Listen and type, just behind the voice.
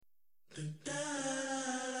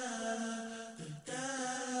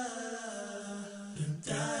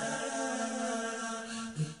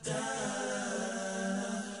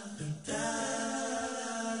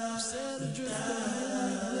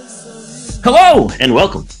Hello and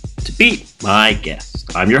welcome to Beat My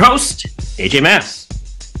Guest. I'm your host, AJ Mass.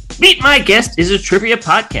 Beat My Guest is a trivia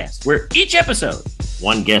podcast where each episode,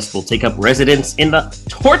 one guest will take up residence in the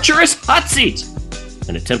torturous hot seat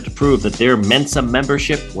and attempt to prove that their Mensa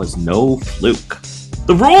membership was no fluke.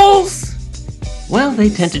 The rules? Well, they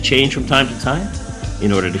tend to change from time to time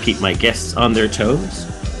in order to keep my guests on their toes.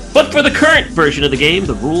 But for the current version of the game,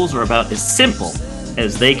 the rules are about as simple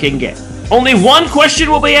as they can get. Only one question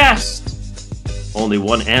will be asked. Only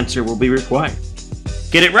one answer will be required.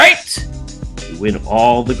 Get it right, you win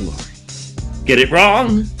all the glory. Get it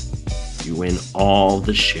wrong, you win all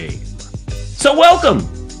the shame. So welcome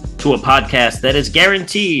to a podcast that is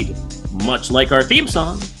guaranteed, much like our theme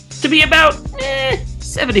song, to be about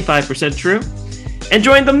 75% true. And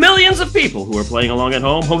join the millions of people who are playing along at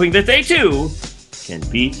home, hoping that they too can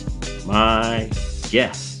beat my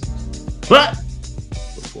guest. But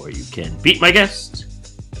before you can beat my guest,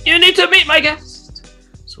 you need to meet my guest.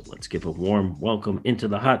 So let's give a warm welcome into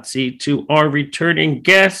the hot seat to our returning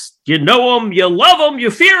guest. You know him, you love him,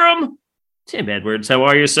 you fear him. Tim Edwards, how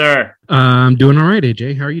are you, sir? I'm doing all right,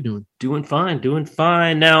 AJ. How are you doing? Doing fine.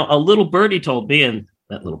 Now, a little birdie told me, and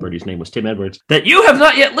that little birdie's name was Tim Edwards, that you have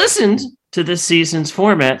not yet listened to this season's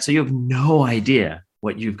format, so you have no idea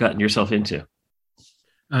what you've gotten yourself into.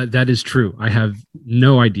 That is true. I have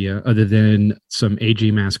no idea other than some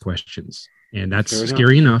AJ Mass questions, and that's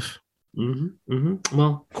scary enough.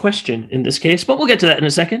 Well, question in this case, but we'll get to that in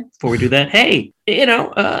a second. Before we do that, hey,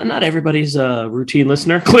 not everybody's a routine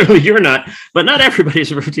listener. Clearly you're not, but not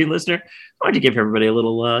everybody's a routine listener. Why don't you give everybody a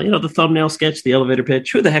little, the thumbnail sketch, the elevator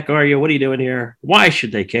pitch. Who the heck are you? What are you doing here? Why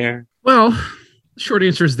should they care? Well, short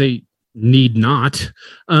answer is they need not.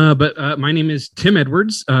 But my name is Tim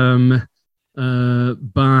Edwards. By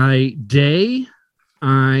day,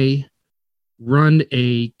 I run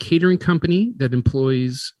a catering company that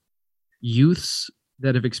employs youths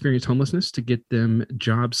that have experienced homelessness to get them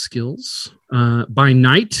job skills. By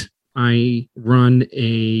night, I run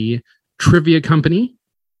a trivia company.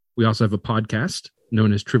 We also have a podcast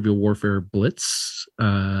known as Trivial Warfare Blitz.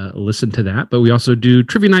 Listen to that. But we also do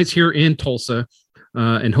trivia nights here in Tulsa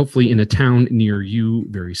and hopefully in a town near you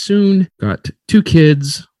very soon. Got 2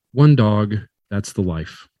 kids, 1 dog. That's the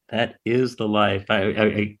life. That is the life.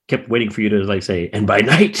 I kept waiting for you to say, and by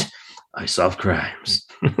night, I solve crimes.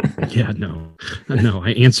 Yeah, no.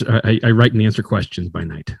 I write and answer questions by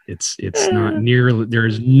night. It's not near. There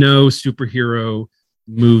is no superhero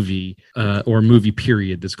movie or movie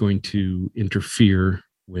period that's going to interfere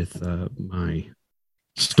with my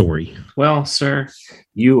story. Well, sir,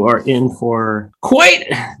 you are in for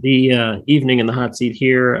quite the evening in the hot seat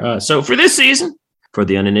here. So for this season, for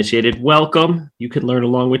the uninitiated, welcome. You can learn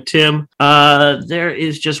along with Tim. There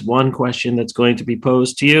is just one question that's going to be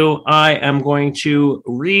posed to you. I am going to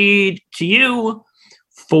read to you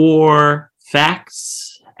 4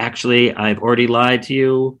 facts. Actually, I've already lied to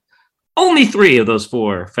you. Only 3 of those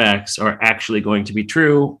 4 facts are actually going to be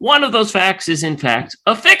true. One of those facts is, in fact,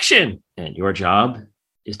 a fiction. And your job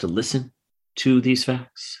is to listen to these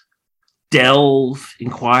facts, delve,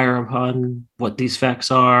 inquire upon what these facts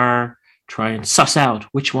are, try and suss out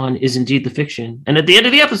which one is indeed the fiction. And at the end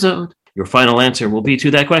of the episode, your final answer will be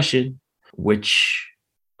to that question. Which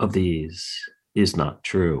of these is not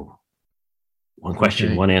true? One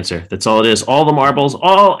question, one answer. That's all it is. All the marbles,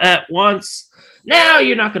 all at once. Now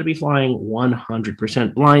you're not going to be flying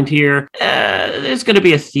 100% blind here. There's going to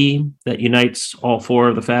be a theme that unites all 4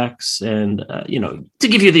 of the facts. And, to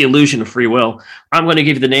give you the illusion of free will, I'm going to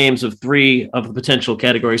give you the names of 3 of the potential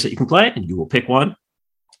categories that you can play, and you will pick one.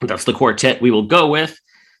 That's the quartet we will go with.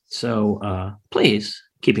 So please,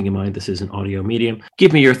 keeping in mind this is an audio medium,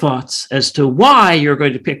 give me your thoughts as to why you're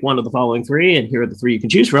going to pick one of the following 3, and here are the 3 you can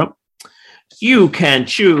choose from. You can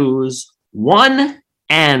choose One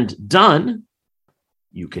and Done.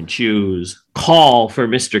 You can choose Call for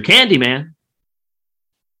Mr. Candyman.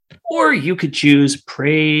 Or you could choose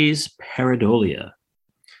Praise Pareidolia.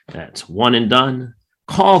 That's One and Done,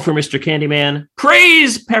 Call for Mr. Candyman,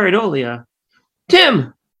 Praise Pareidolia.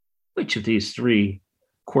 Tim, which of these 3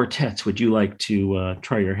 quartets would you like to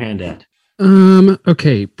try your hand at?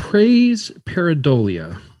 Okay, Praise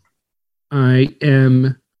Pareidolia. I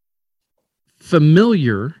am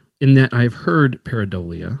familiar in that I've heard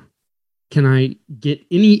pareidolia. Can I get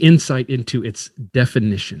any insight into its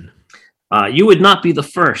definition? You would not be the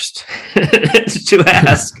first to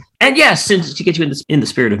ask. And yes, since to get you in the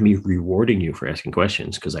spirit of me rewarding you for asking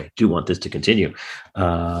questions, because I do want this to continue,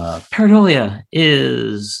 pareidolia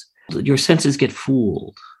is your senses get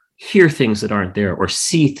fooled, hear things that aren't there, or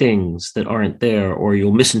see things that aren't there, or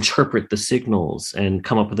you'll misinterpret the signals and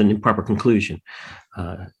come up with an improper conclusion.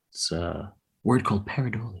 It's a word called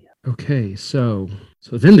pareidolia. Okay, so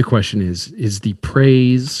then the question is the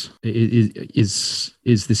praise is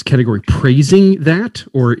this category praising that,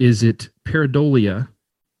 or is it pareidolia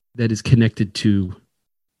that is connected to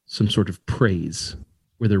some sort of praise,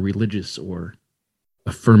 whether religious or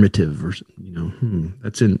affirmative, or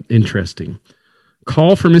that's interesting.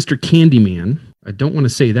 Call for Mr. Candyman. I don't want to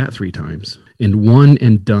say that 3 times. And one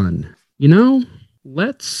and done.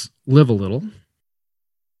 Let's live a little.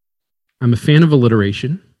 I'm a fan of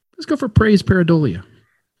alliteration. Let's go for praise pareidolia.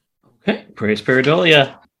 Okay, praise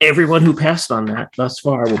pareidolia. Everyone who passed on that thus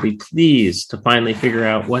far will be pleased to finally figure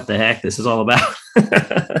out what the heck this is all about.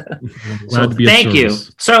 So thank you.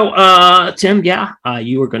 So, Tim,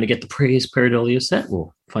 you are going to get the praise pareidolia set.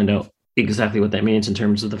 We'll find out exactly what that means in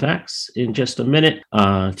terms of the facts in just a minute,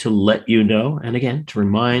 to let you know. And again, to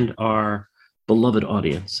remind our beloved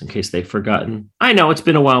audience, in case they've forgotten. I know it's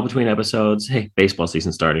been a while between episodes. Hey, baseball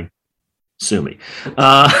season starting. Sue me.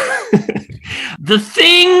 The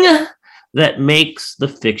thing that makes the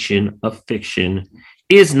fiction a fiction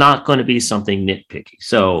is not going to be something nitpicky.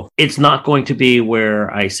 So it's not going to be where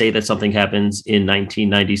I say that something happens in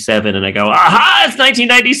 1997 and I go, aha, it's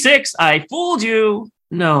 1996. I fooled you.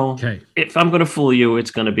 No. Okay. If I'm going to fool you,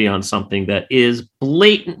 it's going to be on something that is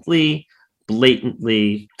blatantly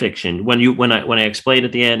fiction. When I explain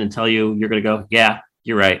at the end and tell you, you're going to go, yeah,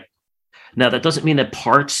 you're right. Now, that doesn't mean that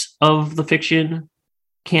parts of the fiction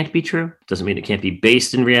can't be true. It doesn't mean it can't be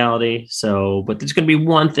based in reality. But there's going to be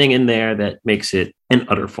one thing in there that makes it an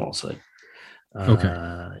utter falsehood.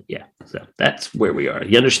 Okay. Yeah. So that's where we are.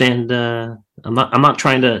 You understand? I'm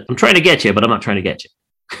trying to get you, but I'm not trying to get you.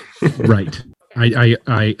 Right.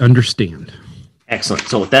 I understand. Excellent.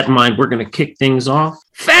 So with that in mind, we're going to kick things off.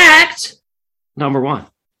 Fact number 1.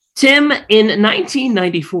 Tim, in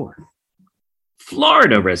 1994,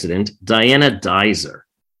 Florida resident Diana Dizer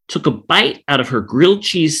took a bite out of her grilled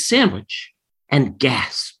cheese sandwich and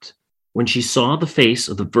gasped when she saw the face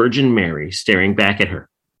of the Virgin Mary staring back at her.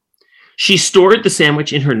 She stored the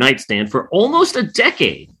sandwich in her nightstand for almost a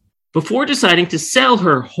decade before deciding to sell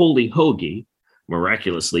her holy hoagie,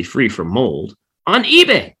 miraculously free from mold, on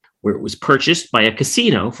eBay, where it was purchased by a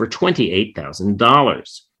casino for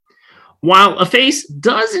 $28,000. While a face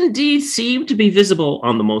does indeed seem to be visible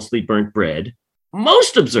on the mostly burnt bread,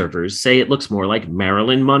 most observers say it looks more like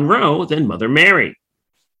Marilyn Monroe than Mother Mary.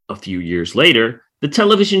 A few years later, the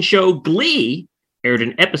television show Glee aired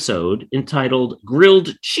an episode entitled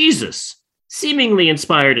Grilled Cheesus, seemingly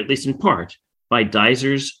inspired, at least in part, by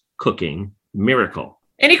Dizer's cooking miracle.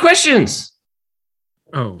 Any questions?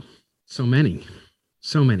 Oh, so many.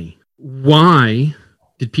 Why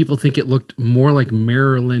did people think it looked more like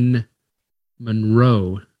Marilyn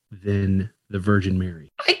Monroe than the Virgin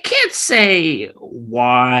Mary? I can't say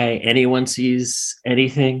why anyone sees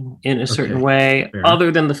anything in a certain way, fair.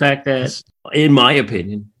 Other than the fact that, in my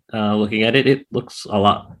opinion, looking at it, it looks a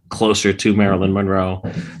lot closer to Marilyn Monroe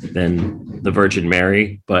than the Virgin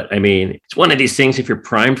Mary. But I mean, it's one of these things, if you're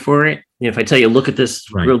primed for it, if I tell you, look at this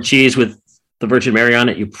grilled cheese with the Virgin Mary on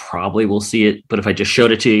it, you probably will see it. But if I just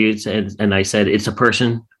showed it to you and I said, it's a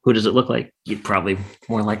person, who does it look like? You'd probably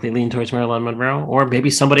more likely lean towards Marilyn Monroe, or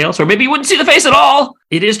maybe somebody else, or maybe you wouldn't see the face at all.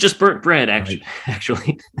 It is just burnt bread,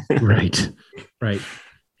 actually. Right.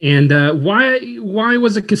 And why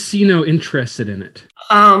was a casino interested in it?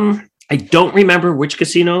 I don't remember which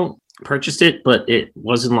casino purchased it, but it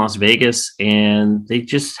was in Las Vegas, and they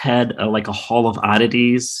just had a hall of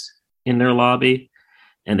oddities in their lobby,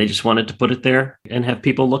 and they just wanted to put it there and have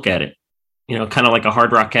people look at it. Kind of like a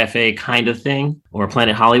Hard Rock Cafe kind of thing, or a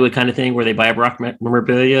Planet Hollywood kind of thing, where they buy up rock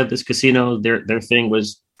memorabilia. This casino, their thing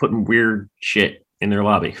was putting weird shit in their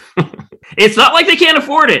lobby. It's not like they can't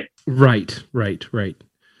afford it. Right.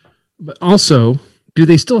 But also, do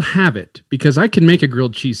they still have it? Because I can make a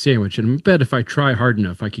grilled cheese sandwich, and I bet if I try hard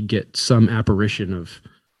enough, I could get some apparition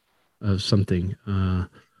of something. I'm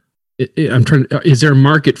trying. Is there a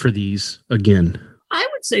market for these again? I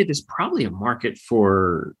would say there's probably a market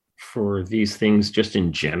for these things just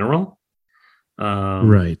in general.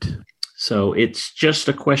 Right. So it's just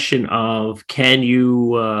a question of, can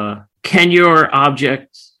your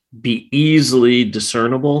object be easily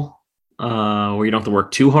discernible, where you don't have to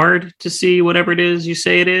work too hard to see whatever it is you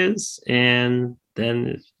say it is? And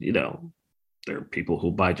then, there are people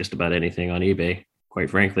who buy just about anything on eBay. quite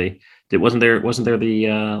frankly. Wasn't there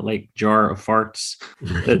the like jar of farts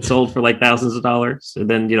that sold for like thousands of dollars? And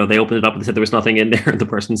then, they opened it up and said there was nothing in there. And the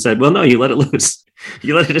person said, well, no, you let it loose.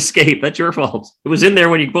 You let it escape. That's your fault. It was in there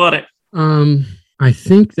when you bought it. I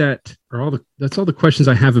think that's all the questions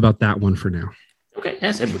I have about that one for now. Okay.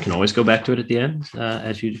 Yes, and we can always go back to it at the end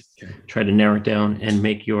as you try to narrow it down and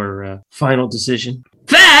make your final decision.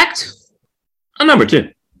 Fact number 2.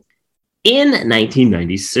 In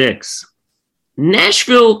 1996,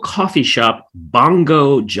 Nashville coffee shop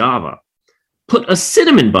Bongo Java put a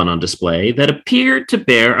cinnamon bun on display that appeared to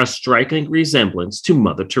bear a striking resemblance to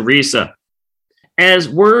Mother Teresa. As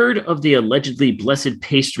word of the allegedly blessed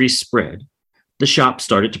pastry spread, the shop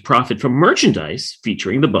started to profit from merchandise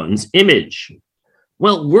featuring the bun's image.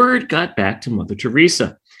 Well, word got back to Mother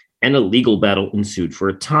Teresa, and a legal battle ensued for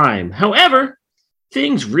a time. However,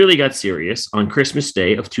 things really got serious on Christmas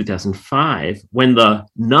Day of 2005 when the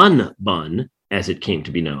nun bun, as it came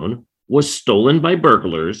to be known, was stolen by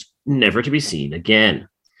burglars, never to be seen again.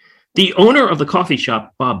 The owner of the coffee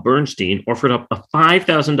shop, Bob Bernstein, offered up a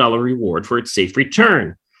 $5,000 reward for its safe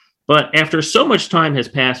return. But after so much time has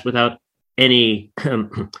passed without any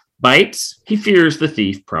bites, he fears the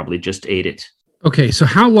thief probably just ate it. Okay, so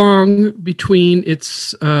how long between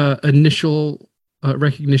its initial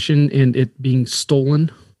recognition and it being stolen?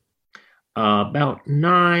 About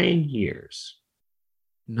 9 years.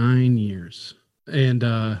 9 years. And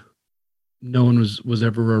no one was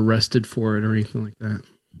ever arrested for it or anything like that.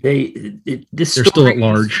 They're still at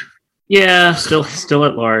large. Yeah, still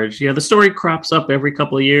at large. Yeah, the story crops up every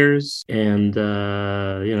couple of years, and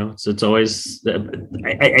it's always.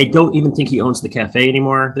 I don't even think he owns the cafe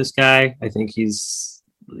anymore. This guy, I think he's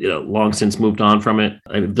long since moved on from it.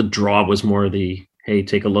 The draw was more the hey,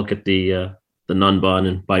 take a look at the nun bun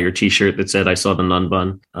and buy your T-shirt that said I saw the nun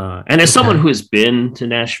bun. And as someone who has been to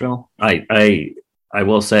Nashville, I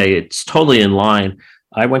will say it's totally in line.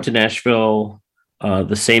 I went to Nashville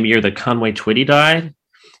the same year that Conway Twitty died.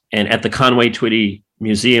 And at the Conway Twitty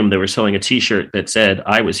Museum, they were selling a T-shirt that said,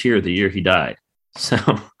 I was here the year he died. So,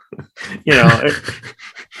 they'll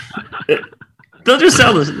just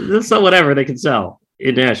sell this. They'll sell whatever they can sell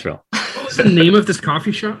in Nashville. What's the name of this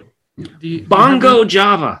coffee shop? Bongo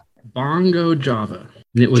Java. Bongo Java.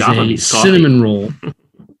 And it was a cinnamon roll.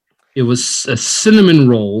 It was a cinnamon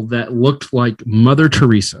roll that looked like Mother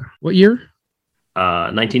Teresa. What year?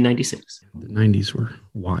 1996. The 90s were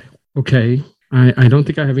wild. Okay. I don't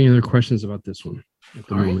think I have any other questions about this one at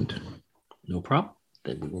the moment. Right. No problem.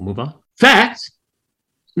 Then we will move on. Fact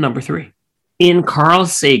number 3. In Carl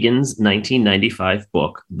Sagan's 1995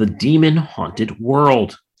 book, The Demon-Haunted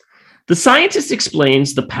World, the scientist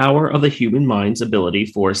explains the power of the human mind's ability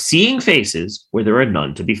for seeing faces where there are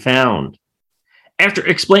none to be found. After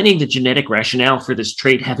explaining the genetic rationale for this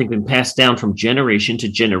trait having been passed down from generation to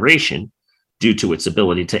generation due to its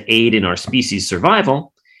ability to aid in our species'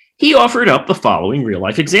 survival, he offered up the following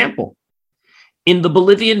real-life example. In the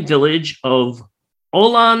Bolivian village of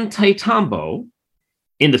Ollantaytambo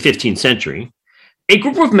in the 15th century, a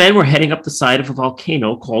group of men were heading up the side of a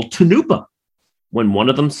volcano called Tunupa when one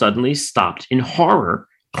of them suddenly stopped in horror,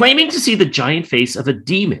 claiming to see the giant face of a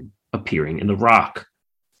demon appearing in the rock.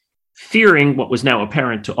 Fearing what was now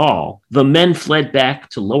apparent to all, the men fled back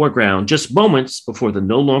to lower ground just moments before the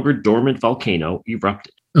no longer dormant volcano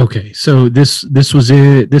erupted. Okay, so this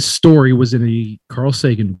story was in a Carl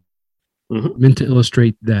Sagan meant to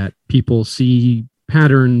illustrate that people see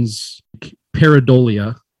patterns,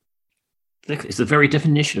 pareidolia. It's the very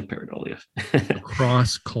definition of pareidolia.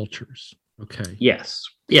 Across cultures. Okay. Yes.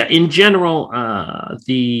 Yeah. In general,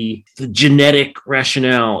 the genetic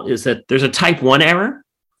rationale is that there's a type 1 error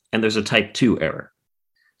and there's a type 2 error.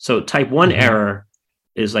 So type 1 error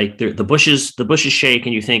is like the bushes shake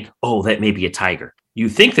and you think, oh, that may be a tiger. You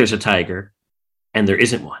think there's a tiger and there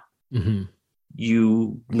isn't one. Mm-hmm.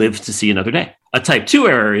 You live to see another day. A type 2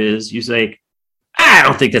 error is you say, I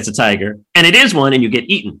don't think that's a tiger. And it is one and you get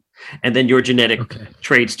eaten. And then your genetic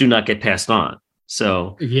traits do not get passed on.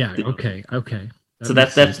 So okay.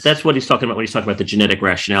 That's what he's talking about when he's talking about the genetic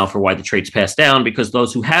rationale for why the traits pass down, because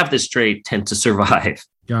those who have this trait tend to survive.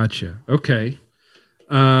 Gotcha. Okay.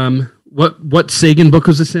 What Sagan book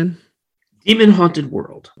was this in? Demon-Haunted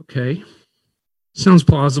World. Okay. Sounds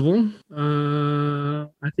plausible. I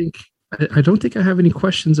don't think I have any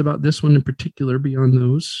questions about this one in particular beyond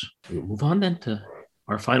those. We'll move on then to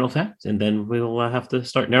our final fact, and then we'll have to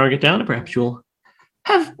start narrowing it down, and perhaps you'll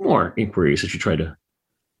have more inquiries as you try to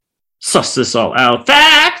suss this all out.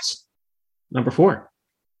 Fact number 4.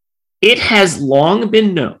 It has long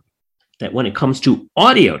been known that when it comes to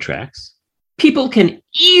audio tracks, people can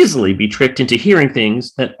easily be tricked into hearing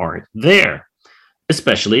things that aren't there,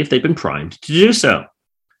 especially if they've been primed to do so.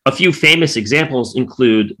 A few famous examples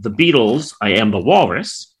include the Beatles' I Am the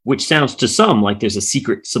Walrus, which sounds to some like there's a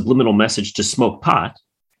secret subliminal message to smoke pot,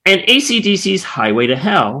 and AC/DC's Highway to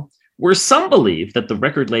Hell, where some believe that the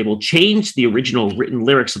record label changed the original written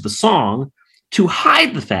lyrics of the song to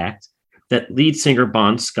hide the fact that lead singer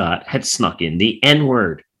Bon Scott had snuck in the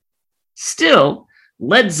N-word. Still,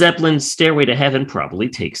 Led Zeppelin's Stairway to Heaven probably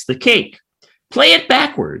takes the cake. Play it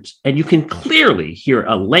backwards, and you can clearly hear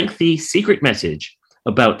a lengthy secret message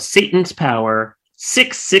about Satan's power,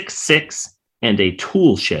 666, and a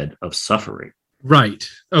tool shed of suffering. Right.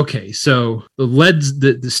 Okay. So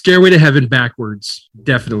the Stairway to Heaven backwards,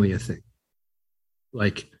 definitely a thing.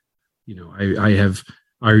 Like,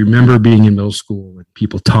 I remember being in middle school and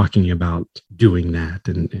people talking about doing that,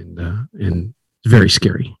 and very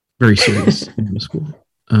scary, very serious in middle school.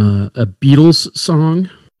 A Beatles song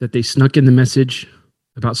that they snuck in the message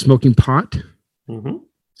about smoking pot. Mm-hmm.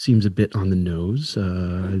 Seems a bit on the nose.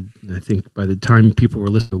 I think by the time people were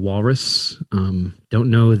listening to Walrus, don't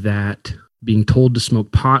know that being told to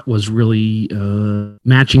smoke pot was really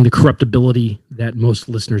matching the corruptibility that most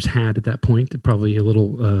listeners had at that point. Probably a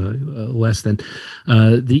little less than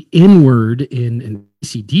the N-word in an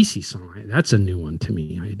AC/DC song. That's a new one to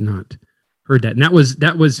me. I had not heard that. And it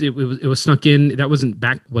was snuck in. That wasn't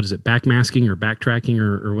backmasking or backtracking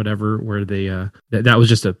or whatever, where they that was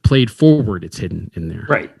just a played forward. It's hidden in there.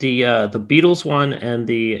 Right. The Beatles one and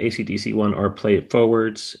the AC/DC one are played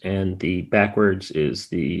forwards, and the backwards is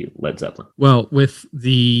the Led Zeppelin. Well, with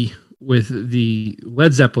the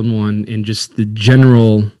Led Zeppelin one and just the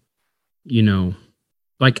general,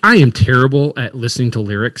 like, I am terrible at listening to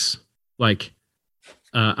lyrics. Like,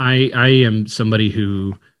 I am somebody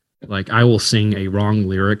who, like, I will sing a wrong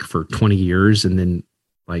lyric for 20 years and then,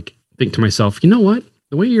 like, think to myself, you know what?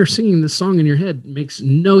 The way you're singing this song in your head makes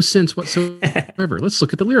no sense whatsoever. Let's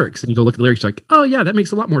look at the lyrics. And you go look at the lyrics, like, oh, yeah, that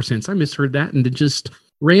makes a lot more sense. I misheard that, and then just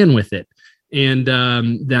ran with it. And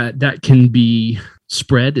that can be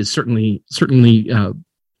spread, is certainly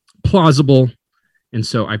plausible. And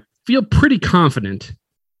so I feel pretty confident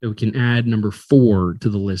that we can add number 4 to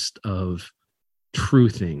the list of true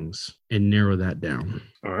things and narrow that down.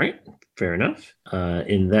 All right, fair enough.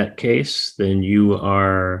 In that case, then you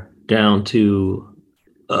are down to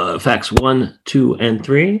facts 1, 2, and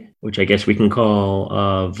 3, which I guess we can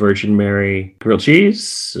call Virgin Mary grilled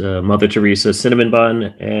cheese, Mother Teresa cinnamon bun,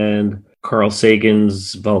 and Carl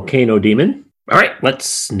Sagan's volcano demon. All right,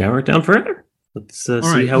 let's narrow it down further. Let's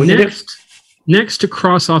see how we do. Next to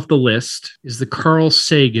cross off the list is the Carl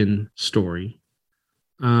Sagan story.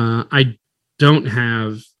 I don't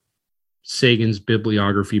have Sagan's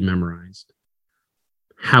bibliography memorized.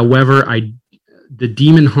 However, the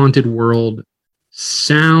demon haunted world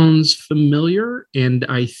sounds familiar, and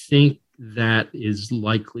I think that is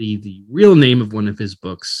likely the real name of one of his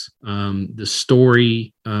books. The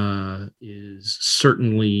story is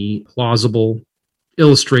certainly plausible,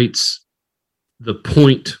 illustrates the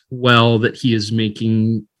point well that he is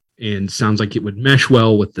making, and sounds like it would mesh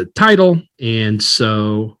well with the title. And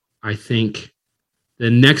so I think the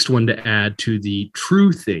next one to add to the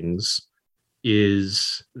true things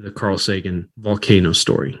is the Carl Sagan volcano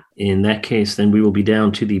story. In that case, then we will be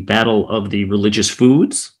down to the battle of the religious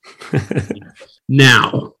foods.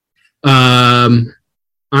 Now,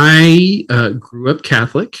 I grew up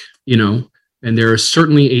Catholic, and there is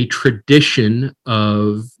certainly a tradition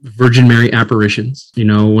of Virgin Mary apparitions.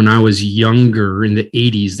 When I was younger in the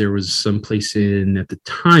 80s, there was some place in, at the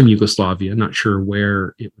time, Yugoslavia, not sure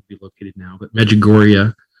where it would be located now, but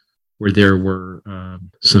Medjugorje, where there were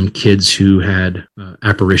some kids who had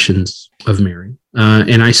apparitions of Mary.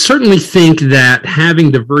 And I certainly think that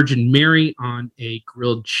having the Virgin Mary on a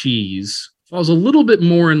grilled cheese falls a little bit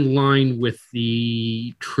more in line with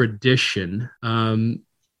the tradition.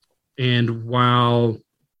 And while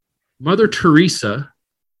Mother Teresa,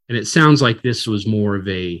 and it sounds like this was more of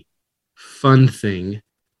a fun thing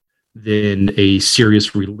than a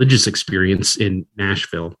serious religious experience in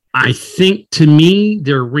Nashville, I think, to me,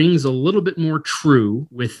 there rings a little bit more true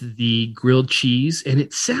with the grilled cheese. And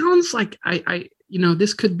it sounds like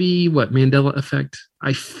this could be what, Mandela effect?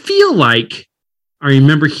 I feel like I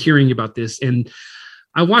remember hearing about this, and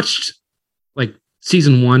I watched like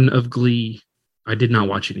season 1 of Glee. I did not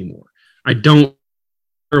watch anymore. I don't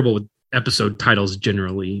terrible with episode titles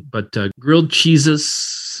generally, but grilled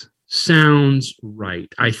cheeses sounds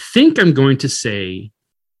right. I think I'm going to say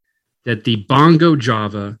that the Bongo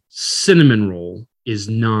Java cinnamon roll is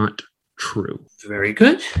not true. Very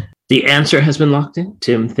good. The answer has been locked in.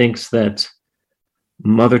 Tim thinks that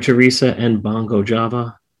Mother Teresa and Bongo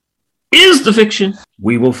Java is the fiction.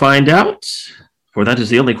 We will find out for that is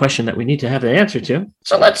the only question that we need to have the answer to.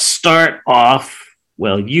 So let's start off.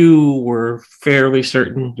 Well, you were fairly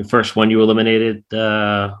certain. The first one you eliminated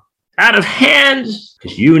out of hand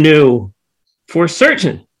because you knew for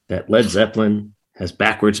certain that Led Zeppelin has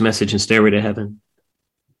backwards message in Stairway to Heaven.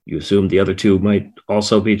 You assumed the other two might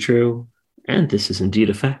also be true. And this is indeed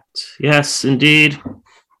a fact. Yes, indeed.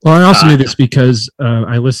 Well, I also knew this because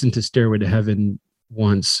I listened to Stairway to Heaven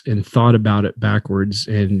once and thought about it backwards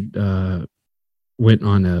and went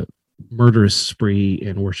on a murderous spree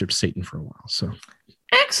and worshiped Satan for a while. So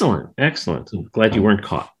excellent. I'm glad you weren't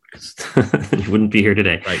caught because you wouldn't be here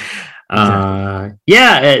today. Right.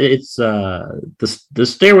 It's the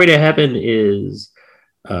Stairway to Heaven is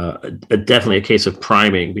definitely a case of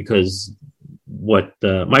priming because what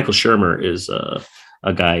Michael Shermer is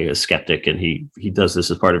a guy, a skeptic, and he does this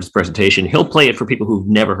as part of his presentation. He'll play it for people who've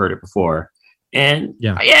never heard it before. And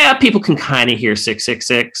people can kind of hear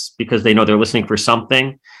 666 because they know they're listening for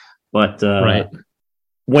something. But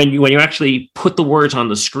when you actually put the words on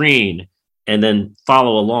the screen and then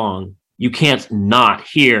follow along, you can't not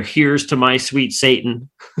hear, here's to my sweet Satan.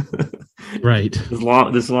 Right.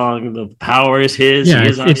 This long, the power is his. Yeah, he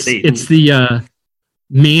is on Satan. It's the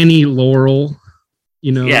Manny Laurel,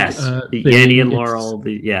 Yes, the Yanny and Laurel.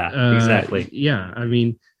 Exactly. Yeah, I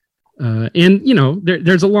mean, and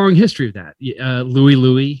there's a long history of that.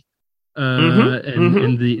 Louie,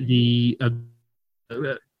 and the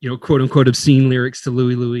quote unquote obscene lyrics to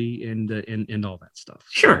Louie and all that stuff.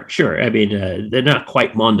 Sure. I mean, they're not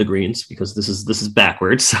quite Mondegreens because this is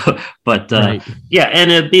backwards. So, but right.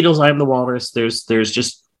 And Beatles, I'm the Walrus. There's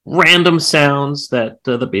just random sounds that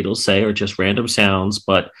the Beatles say are just random sounds,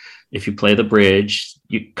 but if you play the bridge,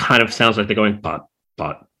 you kind of sounds like they're going pot,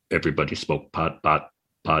 pot, everybody smoke pot, pot,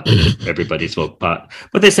 pot, everybody smoke pot.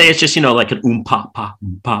 But they say it's just, like an pop, pop,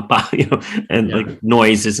 pop, pop, and like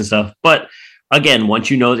noises and stuff. But again, once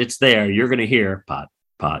you know it's there, you're going to hear pot,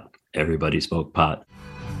 pot, everybody smoke pot.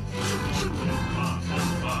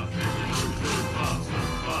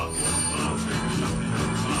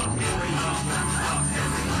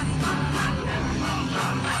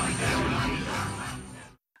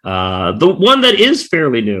 The one that is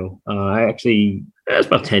fairly new, it was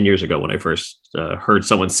about 10 years ago when I first heard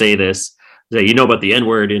someone say this, about the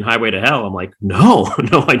N-word in Highway to Hell. I'm like, no,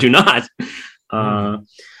 I do not.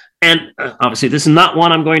 And obviously this is not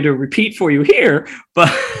one I'm going to repeat for you here, but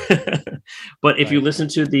if you listen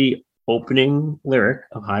to the opening lyric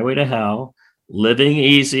of Highway to Hell, living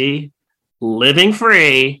easy, living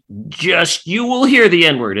free, you will hear the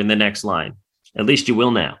N-word in the next line. At least you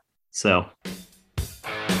will now. So...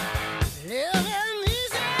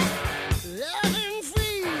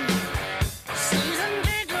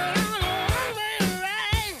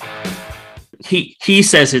 He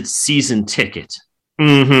says it's season ticket.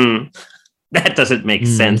 Mm-hmm. That doesn't make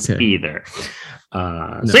sense either.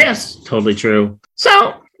 No. So yes, totally true.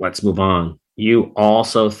 So let's move on. You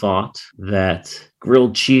also thought that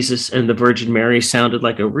grilled cheeses and the Virgin Mary sounded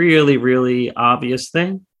like a really, really obvious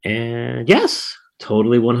thing. And yes,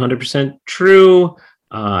 totally 100% true.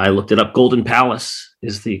 I looked it up. Golden Palace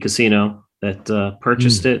is the casino that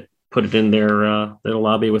purchased it, put it in their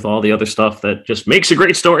lobby with all the other stuff that just makes a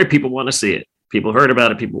great story. People want to see it. People heard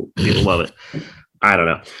about it. People love it. I don't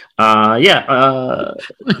know. I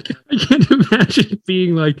can't imagine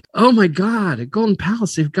being like, oh my God, at Golden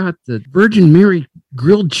Palace, they've got the Virgin Mary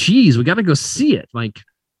grilled cheese. We got to go see it. Like,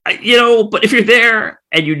 but if you're there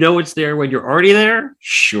and it's there when you're already there,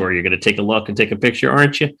 sure, you're going to take a look and take a picture,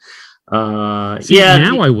 aren't you? Now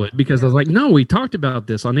I would, because I was like, no, we talked about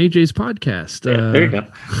this on AJ's podcast. There you go.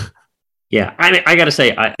 Yeah, I got to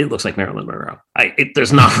say, it looks like Marilyn Monroe.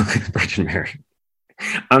 There's not Virgin Mary.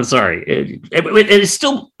 I'm sorry. It is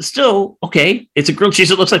still okay. It's a grilled cheese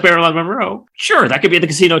that looks like Marilyn Monroe. Sure, that could be at the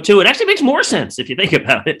casino too. It actually makes more sense if you think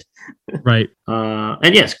about it. Right.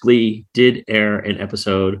 And yes, Glee did air an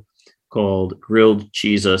episode called Grilled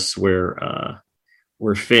Jesus, where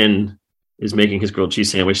Finn is making his grilled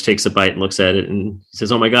cheese sandwich, takes a bite and looks at it, and he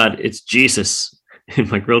says, "Oh my God, it's Jesus in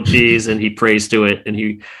my grilled cheese," and he prays to it, and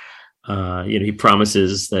he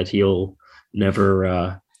promises that he'll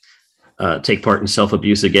never take part in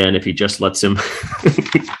self-abuse again if he just lets him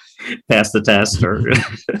pass the test.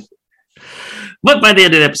 But by the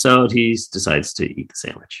end of the episode, he decides to eat the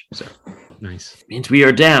sandwich. So nice. Means we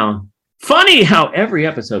are down. Funny how every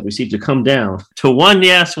episode we seem to come down to one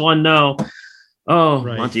yes, one no. Oh,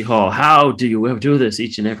 right. Monty Hall, how do you ever do this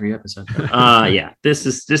each and every episode? This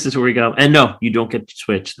is where we go. And no, you don't get to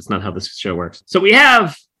switch. That's not how this show works. So we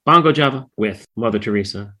have Bongo Java with Mother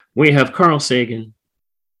Teresa. We have Carl Sagan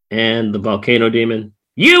and the Volcano Demon.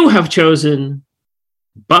 You have chosen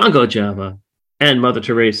Bongo Java and Mother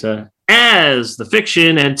Teresa as the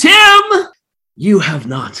fiction. And Tim, you have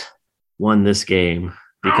not won this game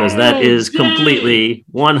because that is completely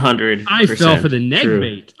 100%. I fell for the neg true.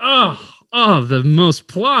 bait. Oh, the most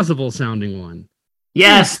plausible sounding one.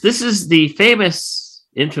 Yes, this is the famous,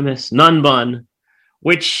 infamous nun bun,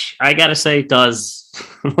 which I gotta say does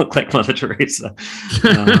look like Mother Teresa.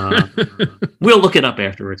 We'll look it up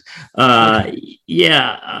afterwards.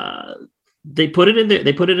 They put it in there.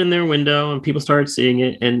 They put it in their window, and people started seeing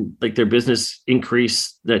it, and like their business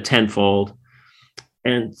increased tenfold.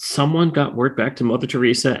 And someone got word back to Mother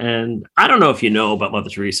Teresa, and I don't know if you know about Mother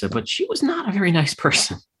Teresa, but she was not a very nice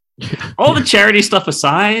person. All the charity stuff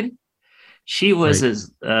aside, she was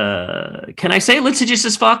as can I say litigious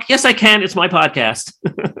as fuck? Yes, I can. It's my podcast.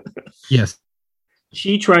 Yes.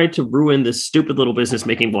 She tried to ruin this stupid little business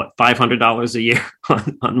making what $500 a year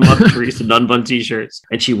on Mother Teresa Nun Bun t-shirts,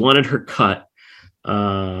 and she wanted her cut.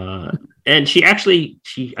 And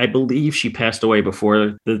I believe she passed away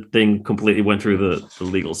before the thing completely went through the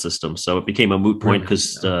legal system. So it became a moot point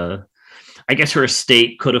because I guess her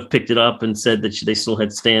estate could have picked it up and said that they still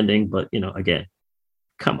had standing. But, again,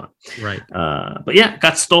 come on. Right. But yeah,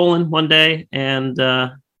 got stolen one day, and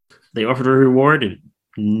they offered a reward and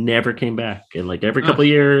never came back. And like every couple of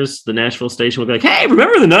years, the Nashville station would be like, hey,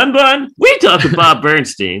 remember the Nun Bun? We talked to Bob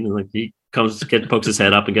Bernstein. And like he pokes his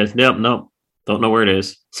head up and goes, nope. Don't know where it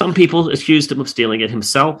is. Some people accused him of stealing it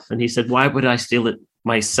himself, and he said, why would I steal it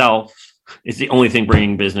myself? It's the only thing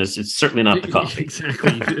bringing business. It's certainly not the coffee.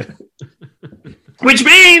 Exactly. Which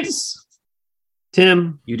means,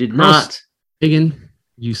 Tim, you did not. Sagan,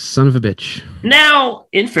 you son of a bitch. Now,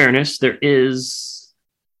 in fairness, there is,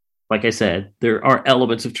 like I said, there are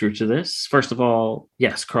elements of truth to this. First of all,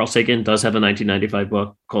 yes, Carl Sagan does have a 1995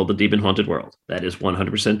 book called The Demon Haunted World. That is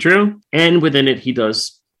 100% true. And within it, he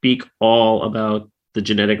does speak all about the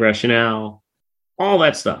genetic rationale, all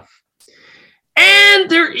that stuff. And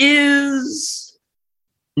there is,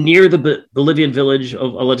 near the Bolivian village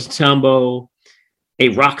of Ollantaytambo, a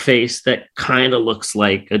rock face that kind of looks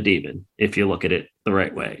like a demon, if you look at it the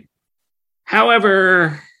right way.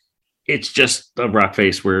 However, it's just a rock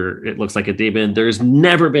face where it looks like a demon. There's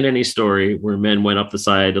never been any story where men went up the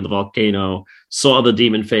side of the volcano, saw the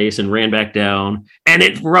demon face, and ran back down, and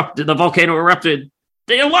the volcano erupted.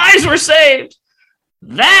 Their lives were saved.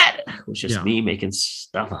 That was just me making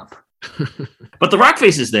stuff up. But the rock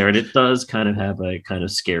face is there, and it does kind of have a kind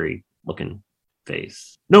of scary looking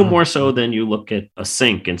face. No more so than you look at a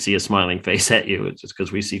sink and see a smiling face at you. It's just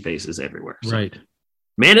because we see faces everywhere. So. Right.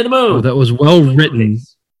 Man in the Moon. Oh, that was well written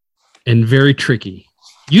and very tricky.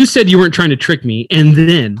 You said you weren't trying to trick me, and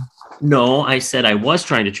then... No, I said I was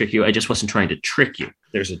trying to trick you. I just wasn't trying to trick you.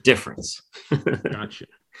 There's a difference. Gotcha.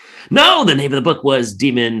 No, the name of the book was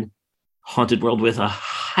Demon Haunted World with a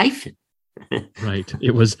hyphen. Right.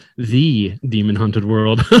 It was The Demon Haunted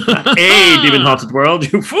World. Hey, Demon Haunted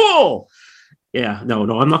World, you fool! Yeah, no,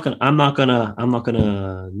 I'm not gonna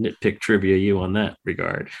nitpick trivia you on that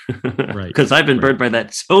regard. Right. Because I've been burned by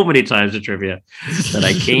that so many times in trivia that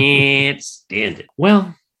I can't stand it.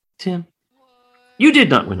 Well, Tim, you did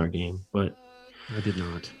not win our game, but I did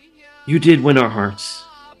not. You did win our hearts.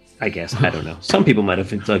 I guess. I don't know. Some people might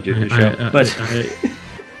have enjoyed your show, but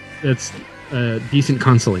that's a decent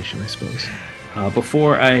consolation, I suppose.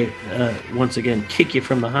 Before I once again kick you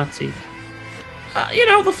from the hot seat,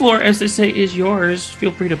 the floor, as they say, is yours.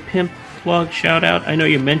 Feel free to pimp, plug, shout out. I know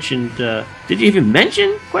you mentioned. Did you even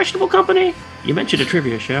mention Questionable Company? You mentioned a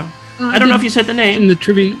trivia show. I don't know if you said the name. In the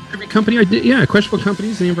trivia company, I did. Yeah, Questionable Company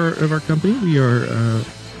is the name of our company. We are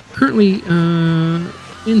currently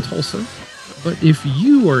in Tulsa. But if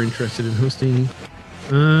you are interested in hosting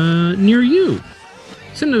near you,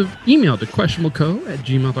 send an email to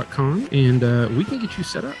questionableco@gmail.com, and we can get you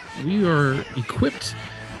set up. We are equipped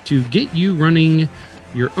to get you running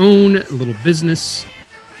your own little business,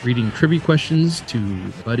 reading trivia questions to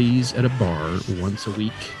buddies at a bar once a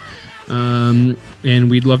week. And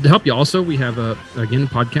we'd love to help you. Also, we have a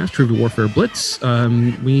podcast, Trivia Warfare Blitz.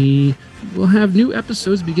 We will have new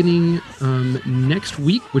episodes beginning next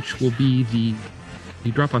week, which will be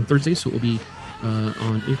we drop on Thursday, so it will be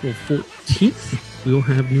on April 14th. We'll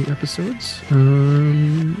have new episodes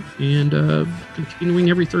and continuing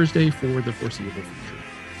every Thursday for the foreseeable future.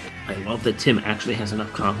 I love that Tim actually has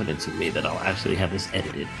enough confidence in me that I'll actually have this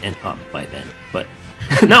edited and up by then. But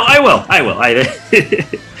no, I will.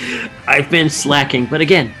 I've been slacking, but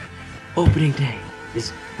again, opening day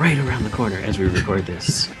is right around the corner as we record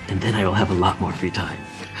this, and then I will have a lot more free time.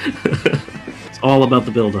 It's all about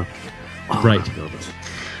the build-up. Right.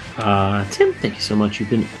 Tim, thank you so much. You've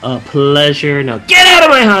been a pleasure. Now get out of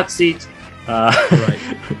my hot seat. Right.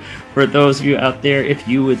 For those of you out there, if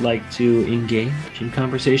you would like to engage in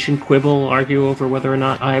conversation, quibble, argue over whether or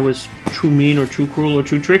not I was too mean or too cruel or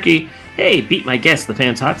too tricky, hey, Beat My Guest, the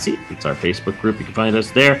Fans Hot Seat. It's our Facebook group. You can find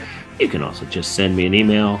us there. You can also just send me an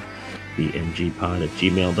email,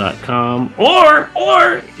 bmgpod@gmail.com, or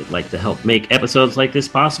if you'd like to help make episodes like this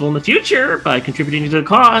possible in the future by contributing to the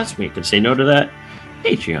cause, we can say no to that,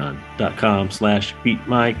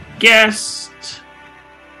 patreon.com/beatmyguest.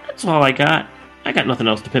 That's all I got. I got nothing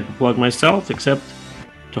else to pimp and plug myself, except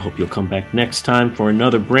to hope you'll come back next time for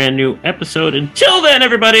another brand new episode. Until then,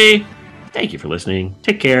 everybody, thank you for listening.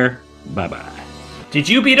 Take care. Bye-bye. Did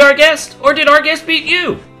you beat our guest, or did our guest beat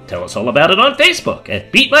you? Tell us all about it on Facebook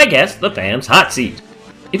at Beat My Guest, the Fans Hot Seat.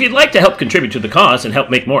 If you'd like to help contribute to the cause and help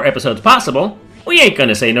make more episodes possible, we ain't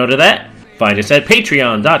gonna say no to that. Find us at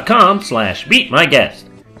patreon.com/beatmyguest.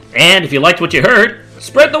 And if you liked what you heard,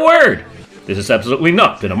 spread the word. This has absolutely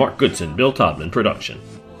not been a Mark Goodson, Bill Todman production.